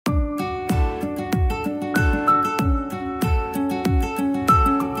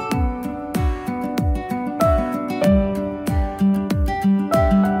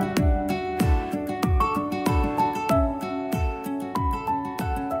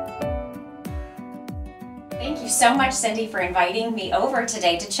Thank you so much, Cindy, for inviting me over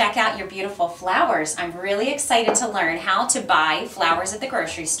today to check out your beautiful flowers. I'm really excited to learn how to buy flowers at the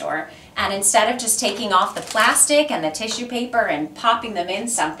grocery store. And instead of just taking off the plastic and the tissue paper and popping them in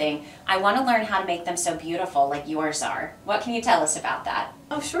something, I want to learn how to make them so beautiful like yours are. What can you tell us about that?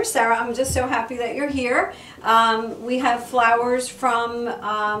 Oh, sure, Sarah. I'm just so happy that you're here. We have flowers from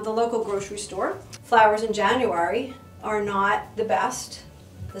the local grocery store. Flowers in January are not the best.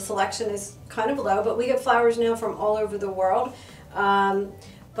 The selection is kind of low, but we get flowers now from all over the world.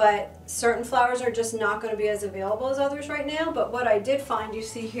 But certain flowers are just not going to be as available as others right now. But what I did find, you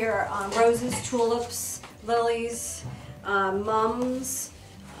see here, roses, tulips, lilies, mums.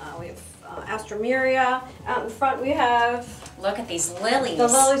 We have astrameria. Out in front we have... Look at these lilies. The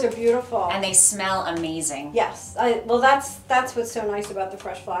lilies are beautiful. And they smell amazing. Yes. Well, that's what's so nice about the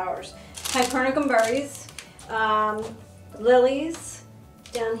fresh flowers. Hypernicum berries, lilies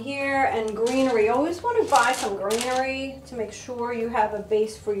down here, and greenery. You always want to buy some greenery to make sure you have a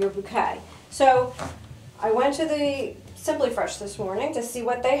base for your bouquet. So I went to the Simply Fresh this morning to see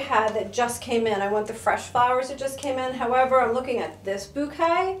what they had that just came in. I want the fresh flowers that just came in. However, I'm looking at this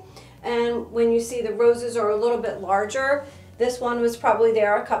bouquet, and when you see the roses are a little bit larger, this one was probably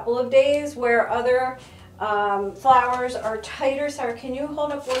there a couple of days, where other flowers are tighter. Sarah, can you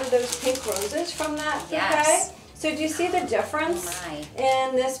hold up one of those pink roses from that bouquet? Yes. So do you see the difference Oh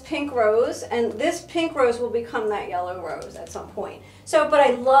in this pink rose? And this pink rose will become that yellow rose at some point. So, but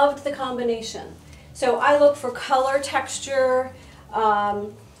I loved the combination. So I look for color, texture,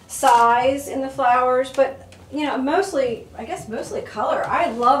 size in the flowers, but you know, I guess mostly color.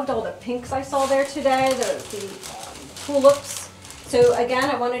 I loved all the pinks I saw there today, the tulips. So again,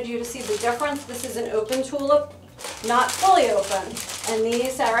 I wanted you to see the difference. This is an open tulip, not fully open. And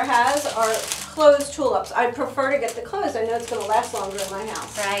these Sarah has are closed tulips. I'd prefer to get the closed. I know it's going to last longer in my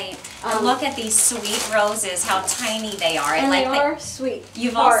house. Right. And look at these sweet roses, how tiny they are. And they are sweet.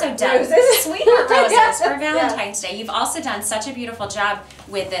 You've also done sweetheart roses for Valentine's Day. You've also done such a beautiful job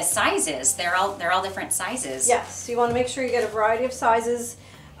with the sizes. They're all different sizes. Yes. You want to make sure you get a variety of sizes.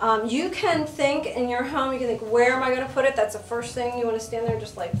 You can think in your home, you can think, where am I going to put it? That's the first thing. You want to stand there and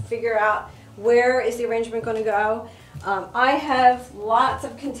just like figure out where is the arrangement going to go. I have lots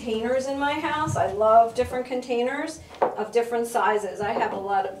of containers in my house. I love different containers of different sizes. I have a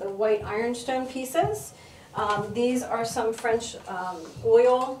lot of the white ironstone pieces. These are some French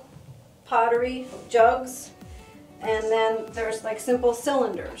oil pottery jugs. And then there's like simple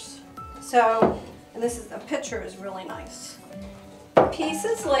cylinders. So, and this is, a picture is really nice.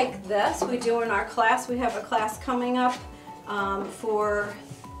 Pieces like this we do in our class. We have a class coming up for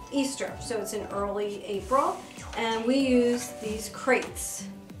Easter, so it's in early April, and we use these crates,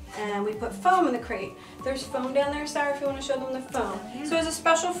 and we put foam in the crate. There's foam down there, Sarah, if you want to show them the foam. So there's a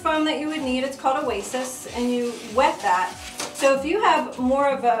special foam that you would need. It's called Oasis, and you wet that. So if you have more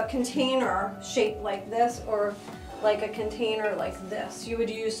of a container shaped like this, or like a container like this, you would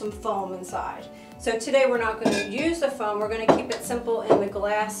use some foam inside. So today we're not going to use the foam. We're going to keep it simple in the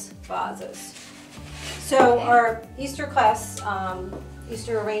glass vases. So our Easter class,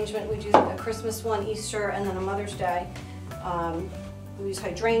 Easter arrangement, we do a Christmas one, Easter, and then a Mother's Day. We use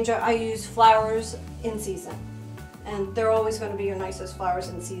hydrangea. I use flowers in season, and they're always going to be your nicest flowers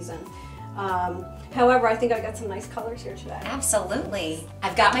in season. However, I think I got some nice colors here today. Absolutely.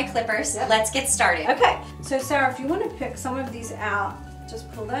 I've got my clippers. Yep. Let's get started. Okay, so Sarah, if you want to pick some of these out, just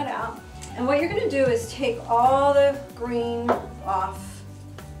pull that out. And what you're going to do is take all the green off.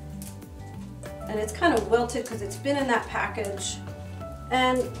 And it's kind of wilted because it's been in that package.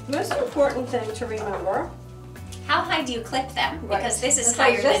 And most important thing to remember. How high do you clip them? Right. Because this is That's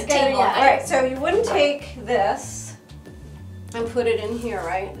higher than table height. Right, so you wouldn't take this and put it in here,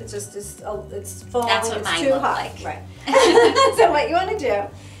 right? It's just, it's falling, That's what it's mine too look high. like. Right. So what you want to do,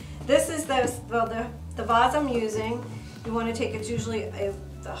 this is the vase I'm using. You want to take, it's usually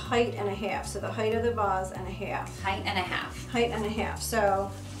the height and a half. So the height of the vase and a half. Height and a half. Height and a half.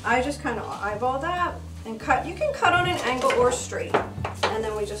 So I just kind of eyeball that and cut. You can cut on an angle or straight. And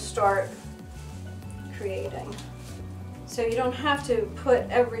then we just start creating. So you don't have to put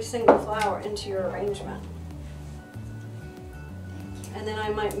every single flower into your arrangement. And then I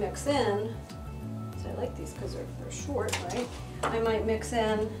might mix in, so I like these because they're short, right? I might mix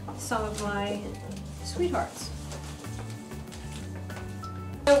in some of my sweethearts.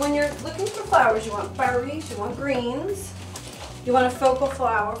 So when you're looking for flowers, you want berries, you want greens, you want a focal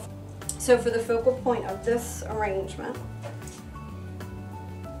flower. So for the focal point of this arrangement,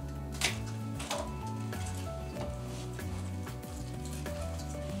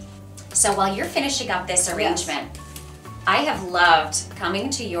 so while you're finishing up this arrangement, I have loved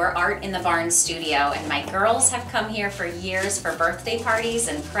coming to your Art in the Barn studio, and my girls have come here for years for birthday parties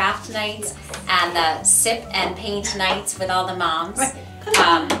and craft nights and the sip and paint nights with all the moms.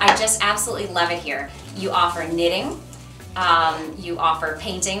 I just absolutely love it here. You offer knitting, you offer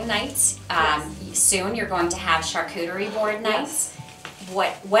painting nights. Soon you're going to have charcuterie board nights.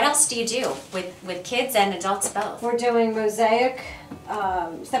 What else do you do with kids and adults both? We're doing mosaic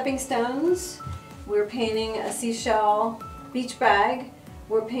stepping stones. We're painting a seashell beach bag.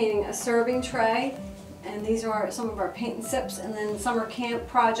 We're painting a serving tray. And these are some of our paint and sips. And then summer camp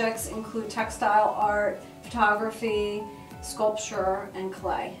projects include textile art, photography, sculpture, and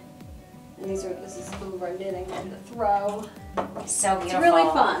clay. And this is some of our knitting and the throw. So beautiful. It's really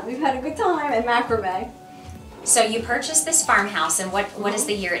fun. We've had a good time at macrame. So you purchased this farmhouse, and what is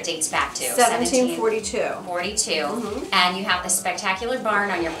the year it dates back to? 1742. 42. And you have this spectacular barn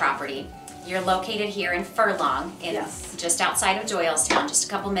on your property. You're located here in Furlong, just outside of Doylestown, just a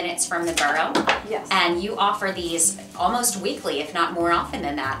couple minutes from the borough. Yes. And you offer these almost weekly, if not more often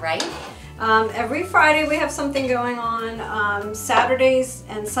than that, right? Every Friday we have something going on. Saturdays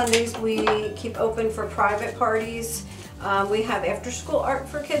and Sundays we keep open for private parties. We have after-school art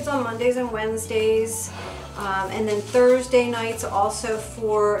for kids on Mondays and Wednesdays. And then Thursday nights also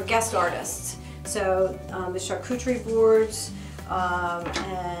for guest artists. So the charcuterie boards,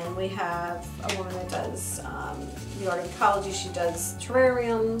 and we have a woman that does the art of ecology. She does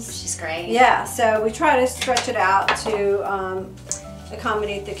terrariums. She's great. Yeah, so we try to stretch it out to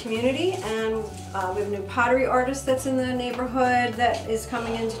accommodate the community. And we have a new pottery artist that's in the neighborhood that is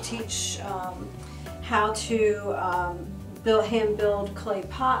coming in to teach how to hand build clay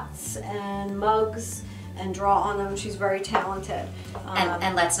pots and mugs and draw on them. She's very talented.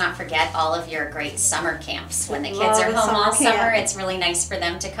 And let's not forget all of your great summer camps. When the kids are home all summer, it's really nice for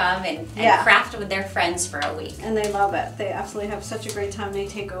them to come and craft with their friends for a week. And they love it. They absolutely have such a great time. They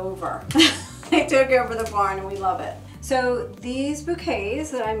take over. They took over the barn and we love it. So these bouquets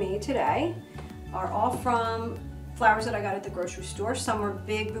that I made today are all from flowers that I got at the grocery store. Some were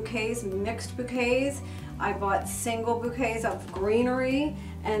big bouquets, mixed bouquets. I bought single bouquets of greenery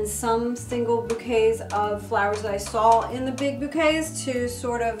and some single bouquets of flowers that I saw in the big bouquets to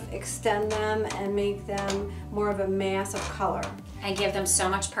sort of extend them and make them more of a mass of color. And give them so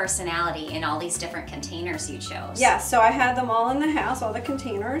much personality in all these different containers you chose. Yeah, so I had them all in the house, all the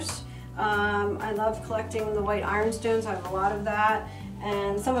containers. I love collecting the white ironstones. I have a lot of that.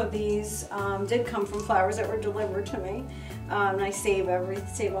 And some of these did come from flowers that were delivered to me. And I save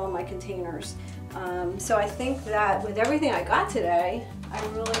all my containers. So I think that with everything I got today, I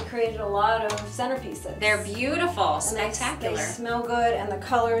really created a lot of centerpieces. They're beautiful, spectacular. They smell good and the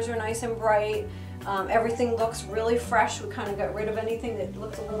colors are nice and bright. Everything looks really fresh. We kind of got rid of anything that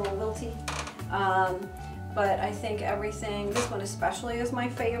looks a little wilty. But I think everything, this one especially is my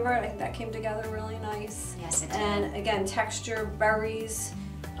favorite. I think that came together really nice. Yes, it did. And again, texture, berries,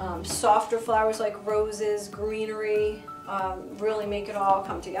 softer flowers like roses, greenery, really make it all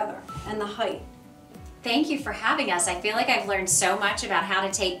come together. And the height. Thank you for having us. I feel like I've learned so much about how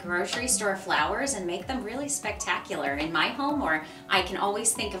to take grocery store flowers and make them really spectacular in my home, or I can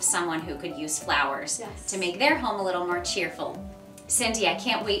always think of someone who could use flowers to make their home a little more cheerful. Cindy, I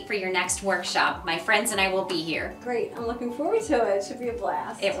can't wait for your next workshop. My friends and I will be here. Great. I'm looking forward to it. It should be a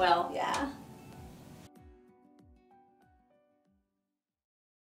blast. It will. Yeah.